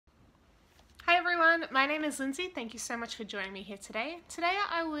everyone, my name is Lindsay. Thank you so much for joining me here today. Today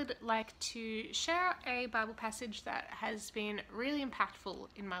I would like to share a Bible passage that has been really impactful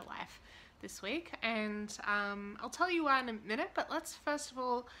in my life this week, and I'll tell you why in a minute, but let's first of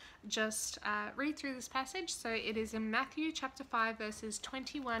all just read through this passage. So it is in Matthew chapter 5 verses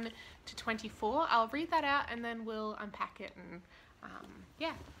 21 to 24. I'll read that out and then we'll unpack it and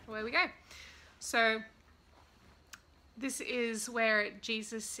yeah, away we go. So this is where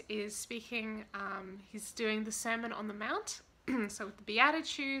Jesus is speaking. He's doing the Sermon on the Mount, so with the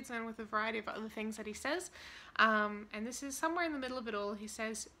Beatitudes and with a variety of other things that he says. And this is somewhere in the middle of it all. He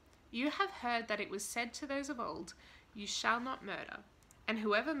says, "You have heard that it was said to those of old, 'You shall not murder, and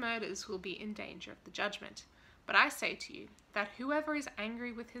whoever murders will be in danger of the judgment. But I say to you that whoever is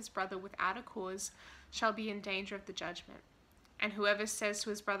angry with his brother without a cause shall be in danger of the judgment. And whoever says to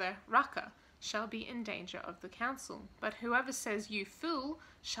his brother, 'Raca,' shall be in danger of the council. But whoever says, 'You fool,'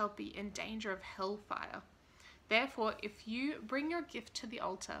 shall be in danger of hellfire. Therefore, if you bring your gift to the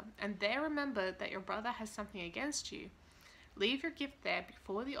altar, and there remember that your brother has something against you, leave your gift there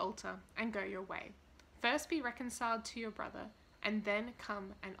before the altar and go your way. First be reconciled to your brother, and then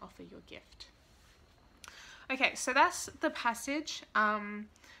come and offer your gift." Okay, so that's the passage.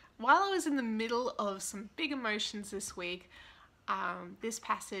 While I was in the middle of some big emotions this week, this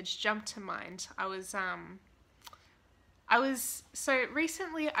passage jumped to mind. So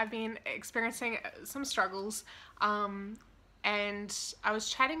recently I've been experiencing some struggles, and I was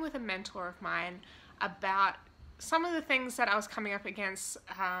chatting with a mentor of mine about some of the things that I was coming up against,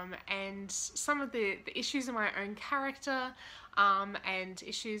 and some of the issues in my own character, and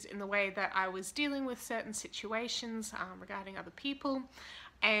issues in the way that I was dealing with certain situations regarding other people.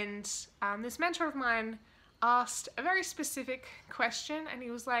 And this mentor of mine asked a very specific question, and he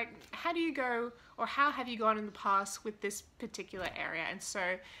was like, how do you go, or how have you gone in the past with this particular area? And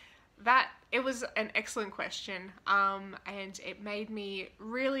so it was an excellent question, and it made me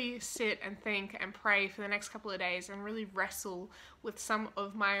really sit and think and pray for the next couple of days and really wrestle with some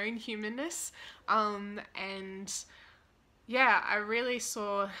of my own humanness, and yeah, I really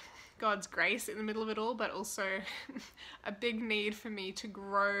saw God's grace in the middle of it all, but also a big need for me to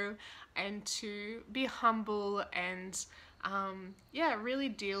grow and to be humble and yeah, really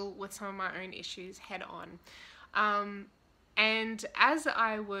deal with some of my own issues head on. And as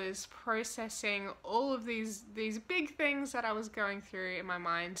I was processing all of these big things that I was going through in my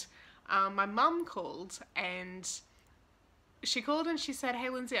mind, my mum called, and she called and she said, "Hey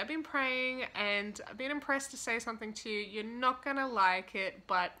Lindsay, I've been praying and I've been impressed to say something to you. You're not gonna like it,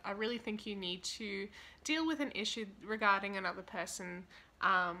 but I really think you need to deal with an issue regarding another person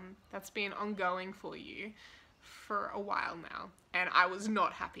that's been ongoing for you for a while now." And I was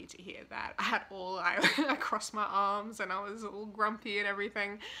not happy to hear that at all. I crossed my arms and I was all grumpy and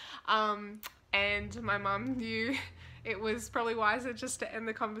everything. And my mum knew it was probably wiser just to end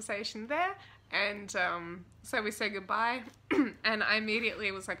the conversation there. And so we said goodbye, and I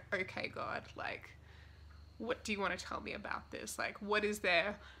immediately was like, okay, God, like, what do you want to tell me about this? Like, what is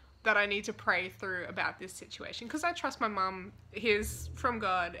there that I need to pray through about this situation? Because I trust my mum hears from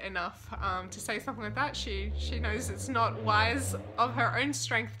God enough to say something like that. She knows it's not wise of her own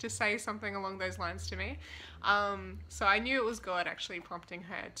strength to say something along those lines to me. So I knew it was God actually prompting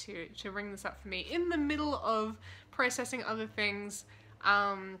her to bring this up for me in the middle of processing other things,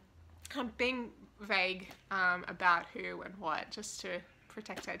 being vague about who and what, just to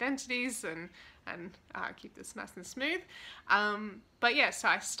protect identities and keep this nice and smooth. But yeah, so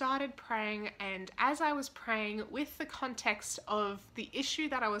I started praying, and as I was praying with the context of the issue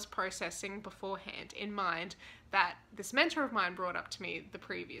that I was processing beforehand in mind, that this mentor of mine brought up to me the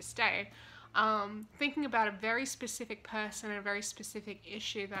previous day, thinking about a very specific person and a very specific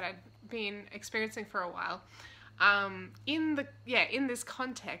issue that I'd been experiencing for a while, in this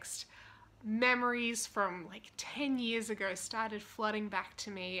context, memories from like 10 years ago started flooding back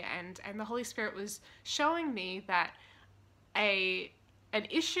to me, and the Holy Spirit was showing me that an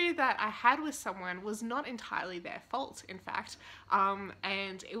issue that I had with someone was not entirely their fault, in fact,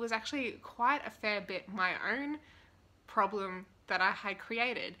 and it was actually quite a fair bit my own problem that I had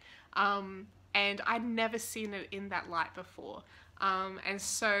created, and I'd never seen it in that light before, and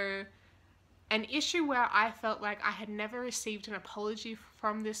so an issue where I felt like I had never received an apology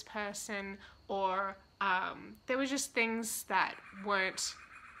from this person, or there were just things that weren't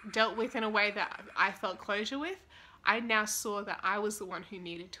dealt with in a way that I felt closure with. I now saw that I was the one who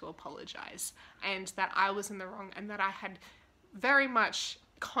needed to apologize, and that I was in the wrong, and that I had very much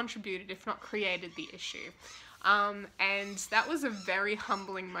contributed, if not created, the issue. And that was a very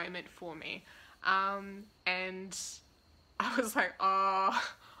humbling moment for me. And I was like, oh,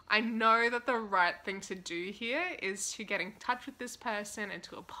 I know that the right thing to do here is to get in touch with this person and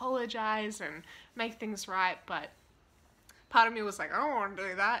to apologize and make things right, but part of me was like, I don't want to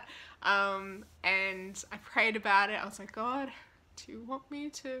do that. And I prayed about it. I was like, God, do you want me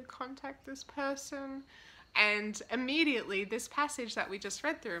to contact this person? And immediately this passage that we just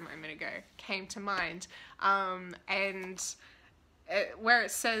read through a moment ago came to mind. Where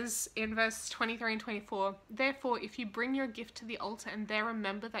it says in verse 23 and 24, therefore, if you bring your gift to the altar and there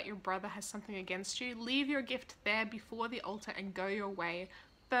remember that your brother has something against you, leave your gift there before the altar and go your way.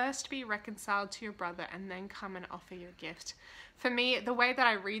 First be reconciled to your brother and then come and offer your gift. For me, the way that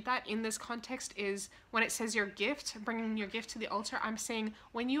I read that in this context is when it says your gift, bringing your gift to the altar, I'm saying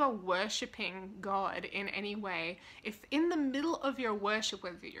when you are worshiping God in any way, if in the middle of your worship,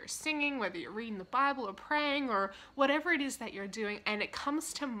 whether you're singing, whether you're reading the Bible or praying or whatever it is that you're doing, and it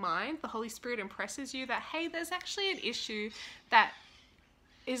comes to mind, the Holy Spirit impresses you that, hey, there's actually an issue that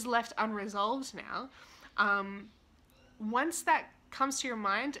is left unresolved now. Once that comes to your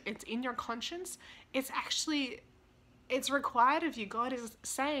mind, it's in your conscience, it's required of you. God is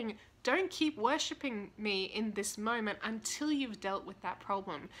saying, don't keep worshiping me in this moment until you've dealt with that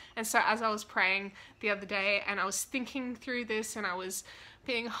problem. And so as I was praying the other day and I was thinking through this and I was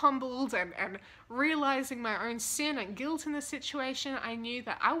being humbled and realizing my own sin and guilt in the situation, I knew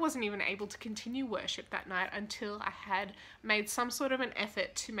that I wasn't even able to continue worship that night until I had made some sort of an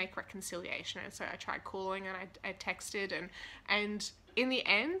effort to make reconciliation. And so I tried calling and I texted and in the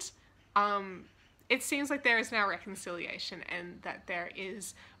end, it seems like there is now reconciliation and that there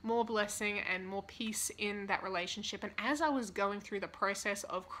is more blessing and more peace in that relationship. And as I was going through the process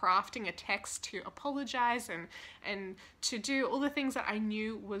of crafting a text to apologize and to do all the things that I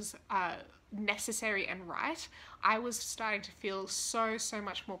knew was necessary and right, I was starting to feel so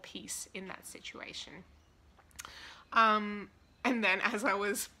much more peace in that situation. And then as I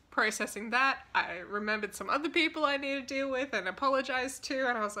was processing that, I remembered some other people I need to deal with and apologize to,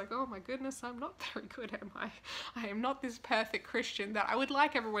 and I was like, oh my goodness, I'm not very good, am I? I am not this perfect Christian that I would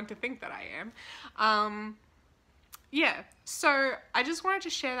like everyone to think that I am. Yeah, so I just wanted to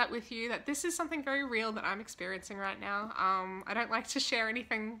share that with you, that this is something very real that I'm experiencing right now. I don't like to share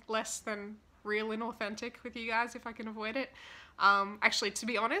anything less than real and authentic with you guys if I can avoid it. Actually, to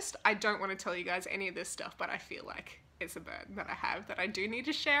be honest, I don't want to tell you guys any of this stuff, but I feel like it's a burden that I have, that I do need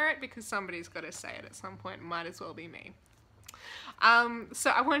to share it because somebody's got to say it at some point. Might as well be me.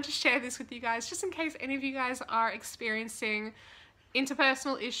 So I wanted to share this with you guys just in case any of you guys are experiencing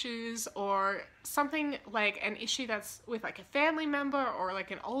interpersonal issues or something like an issue that's with like a family member or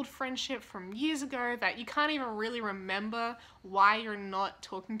like an old friendship from years ago that you can't even really remember why you're not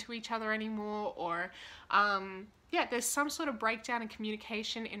talking to each other anymore, or yeah, there's some sort of breakdown in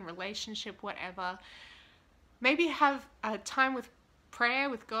communication, in relationship, whatever. Maybe have a time with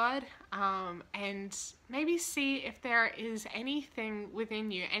prayer with God, and maybe see if there is anything within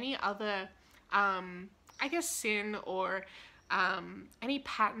you, any other, I guess, sin or any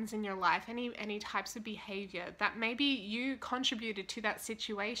patterns in your life, any types of behavior that maybe you contributed to that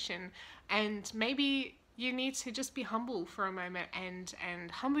situation, and maybe you need to just be humble for a moment and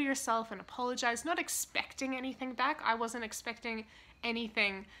humble yourself and apologize, not expecting anything back. I wasn't expecting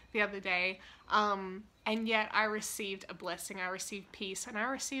anything the other day, and yet I received a blessing, I received peace, and I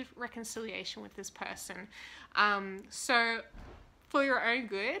received reconciliation with this person. So for your own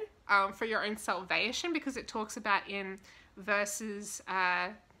good, for your own salvation, because it talks about in verse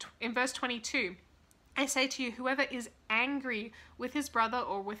 22, I say to you, whoever is angry with his brother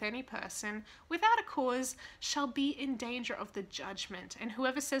or with any person without a cause shall be in danger of the judgment. And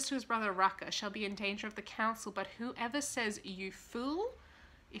whoever says to his brother, Raka, shall be in danger of the council. But whoever says, you fool,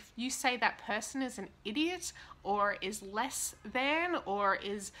 if you say that person is an idiot or is less than or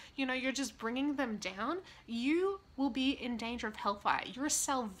is, you're just bringing them down, you will be in danger of hellfire. Your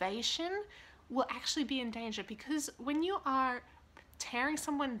salvation will actually be in danger, because when you are tearing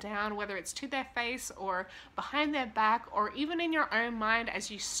someone down, whether it's to their face or behind their back or even in your own mind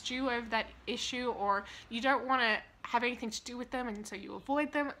as you stew over that issue, or you don't want to have anything to do with them and so you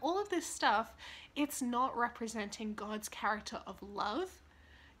avoid them, all of this stuff, it's not representing God's character of love.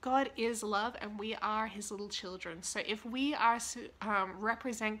 God is love and we are his little children. So if we are to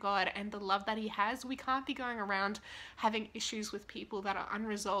represent God and the love that he has, we can't be going around having issues with people that are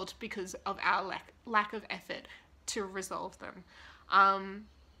unresolved because of our lack of effort to resolve them.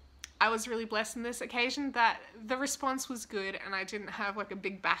 I was really blessed in this occasion that the response was good and I didn't have like a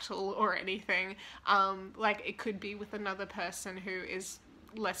big battle or anything, like it could be with another person who is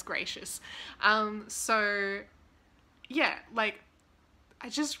less gracious. So yeah, like I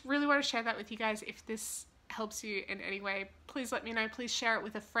just really want to share that with you guys if this helps you in any way, please let me know. Please share it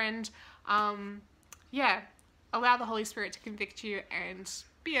with a friend. Yeah, allow the Holy Spirit to convict you and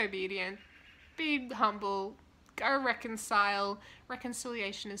be obedient, be humble, go reconcile.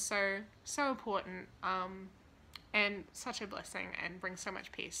 Reconciliation is so important, and such a blessing and brings so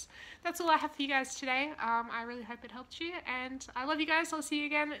much peace. That's all I have for you guys today. I really hope it helped you, and I love you guys. I'll see you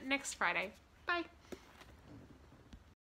again next Friday. Bye.